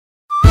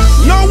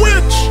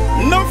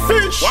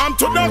fish. Want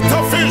to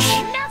Dr. Fish.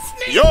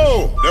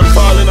 Yo, them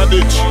fall in a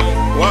ditch.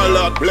 One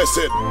Lord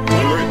blessed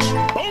and rich.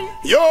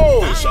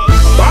 Yo,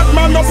 bad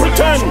man no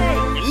pretend.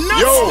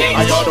 Yo,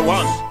 I are the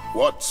one.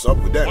 What's up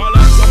with them?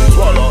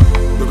 Swallow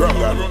the ground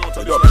guy.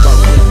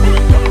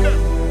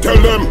 Tell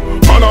them,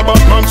 man a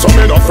bad man, so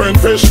me no friend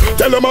fish.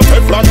 Tell them a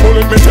Teflon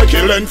bullet, me take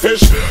kill and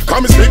fish.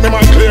 Come speak me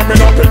man clear, me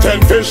no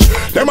pretend fish.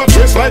 Them a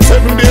trace like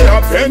 7-day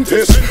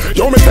Adventist.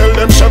 Yo me tell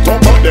them shut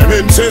up but them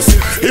insist.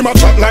 Him a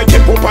chat like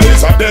him papa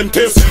is a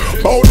dentist.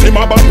 Bout him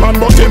a bad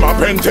man but him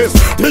apprentice.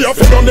 Me a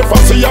fit on the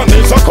fussy and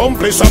his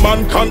accomplice. A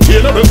man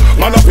containable,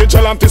 man a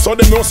vigilante so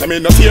them know say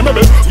me no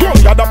tameable. Young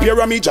got a pair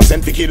of me just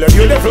sent fi kill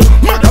every level.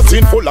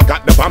 Magazine full I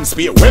got the bomb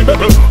spear well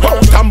bubble.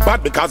 Out and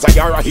bad because I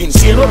are a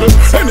insanable.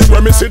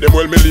 Anywhere me see them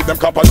well me leave them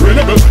copper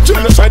grenable.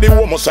 Genocide, the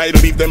homicide,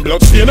 leave them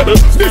blood stainable.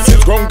 This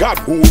is grown God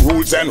who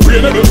rules and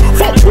reignable.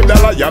 Fuck with the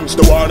lions,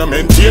 the one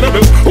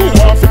maintainable. Who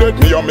want to get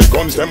me on me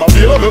guns, them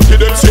available.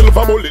 Give them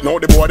silver bullet, now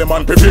the boy them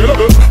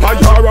unprepareable.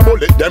 I hear a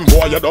bullet, them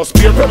boy you just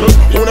pay pebble.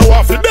 Who know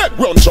want to dead,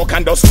 run chuck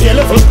and just stay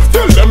level.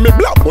 Tell them me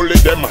black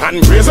bullet, them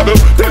hand grazable.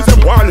 Tell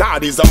them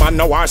warlord is a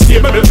man now are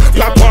stable.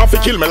 Black want to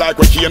kill me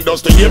like when he does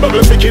the able.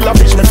 Fi kill a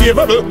fish me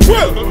favorable.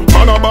 Well,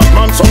 man a bad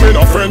man, so me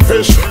no friend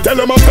fish. Tell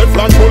them a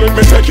Teflon bullet,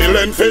 me take kill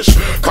and fish.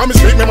 Come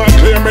speak me man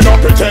clear, me no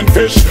pretend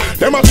fish.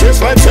 Them a trace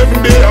like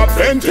 7-day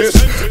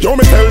Adventist. Yo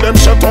me tell them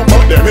shut up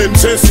but them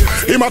insist.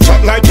 Him a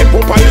chat like him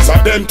papa is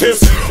a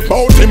dentist.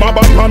 Bout him a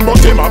bad man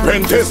but him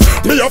apprentice.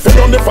 Me a fit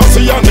on the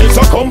fussy and his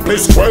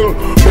accomplice. Well,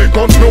 we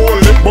guns no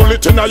hold it,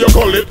 bullet in a you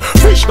gullet.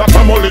 Fish that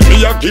a mullet,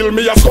 me a gill,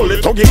 me a skull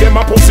it. To give them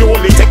a pussy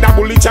hole it, take that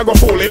bullet you go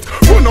fool it.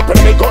 Run up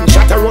and me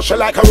gunshot a rush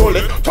like a roll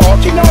it.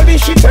 Talking all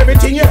this shit,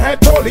 everything you had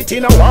told it.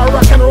 In a war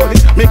I can roll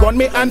it, me gun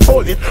me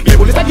unfold it. Me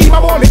bullet I give him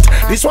a bullet,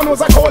 this one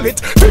was a call it.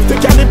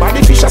 50 caliber,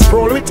 the fish a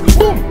sprawl it,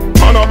 boom.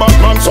 Man a bad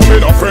man, so me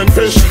no friend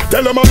fish.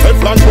 Tell them a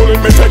Teflon bullet,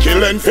 me take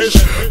kill and fish.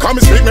 Come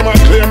speak me man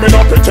clear, me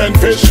no pretend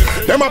fish.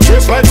 Them a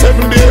trace like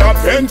 7-day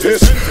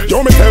Adventist.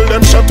 Yo me tell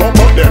them shut up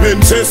but them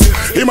insist.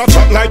 Him a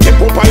chat like him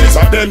papa is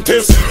a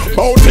dentist.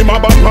 Bout him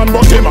a bad man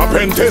but him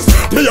apprentice.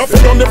 Me a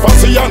fit on the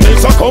fussy and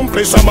his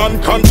accomplice. A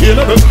man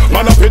containable,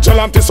 man a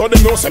vigilante so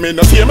them know say me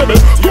no tameable.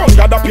 Young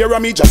got a pair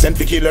of me just sent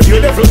fi kill every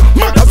level.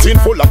 Magazine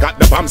full I got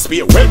the bomb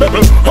spear well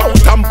bubble. Out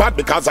and bad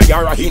because I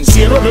are a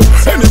insanable.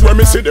 Anywhere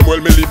me see them well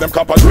me leave them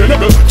copper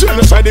grenable.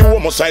 Genocide, the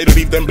homicide,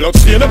 leave them blood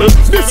stainable.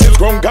 This is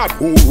grown God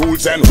who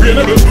rules and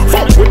reignable.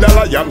 Fuck with the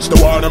lions, the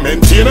one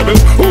maintainable.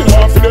 Who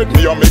want to get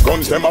me on me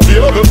guns, them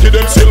available. Give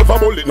them silver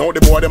bullet, now the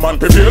boy them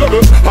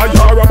unprepareable. I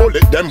hear a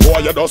bullet, them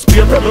boy you just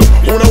pay pebble.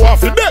 Who know want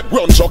to dead,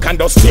 run chuck and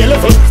just stay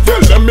level. Tell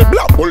them me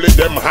black bullet,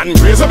 them hand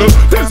grazable.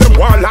 Tell them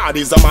warlord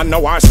is a man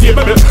now are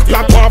stable.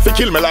 Black want to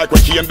kill me like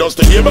when he does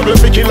the able.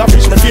 Fi kill a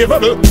fish me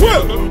favorable.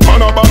 Well,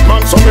 man a bad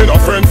man, so me no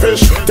friend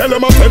fish. Tell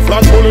them a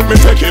Teflon bullet, me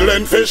take kill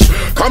and fish.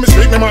 Come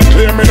speak me man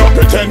clear, me no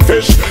pretend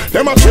fish.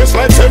 Them a trace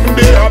like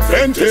 7-day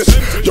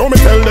Adventist. Yo me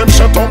tell them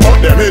shut up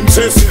but them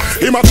insist.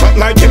 Him a chat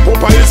like him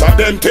papa is a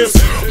dentist.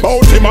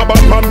 Bout him a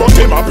bad man but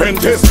him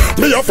apprentice.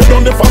 Me a fit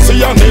on the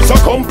fussy and his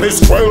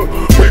accomplice. Well,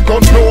 we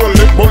guns no hold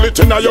it, bullet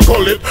in a you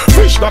gullet.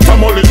 Fish that a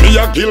mullet, me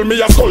a gill,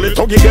 me a skull it.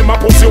 To give them a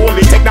pussy hole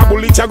it, take that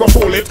bullet you go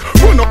fool it.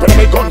 Run up and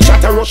me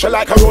gunshot a rush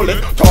like a roll it.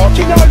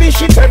 Talking all this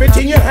shit,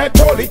 everything you had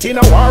told it. In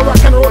a war I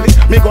can roll it,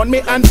 me gun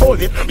me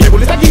unfold it. Me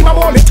bullet I give a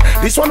bullet,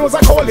 this one was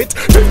a call it.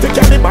 50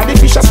 caliber, the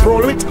fish a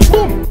sprawl it,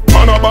 boom.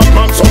 Man a bad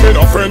man, so me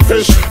no friend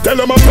fish. Tell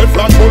them a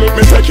Teflon bullet,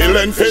 me take kill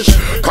and fish.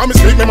 Come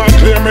speak me man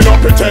clear, me no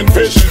pretend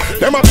fish.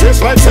 Them a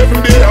trace like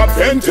 7-day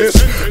Adventist.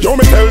 Yo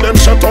me tell them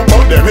shut up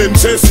but them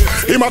insist.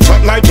 Him a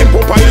chat like him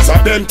papa is a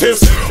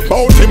dentist.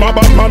 Bout him a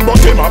bad man but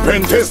him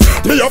apprentice.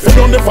 Me a fit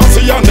on the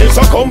fussy and his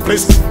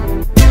accomplice.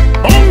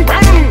 Bang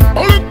bang,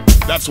 bullet.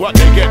 That's what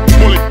they get,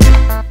 bullet.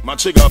 My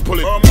trigger pull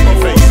it in the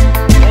face.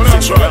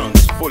 6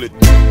 rounds, pull it.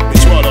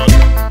 It's what on.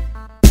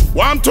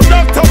 Want to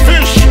Dr.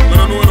 Fish,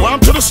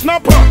 want to the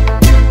snapper.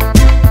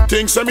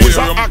 Thinks I'm is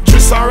an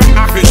actress or an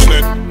actress.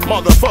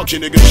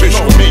 Motherfucking nigga, fish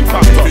no main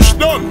factor. Fish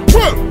done.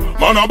 Well,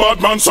 man a bad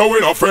man, so we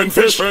no friend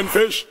fish.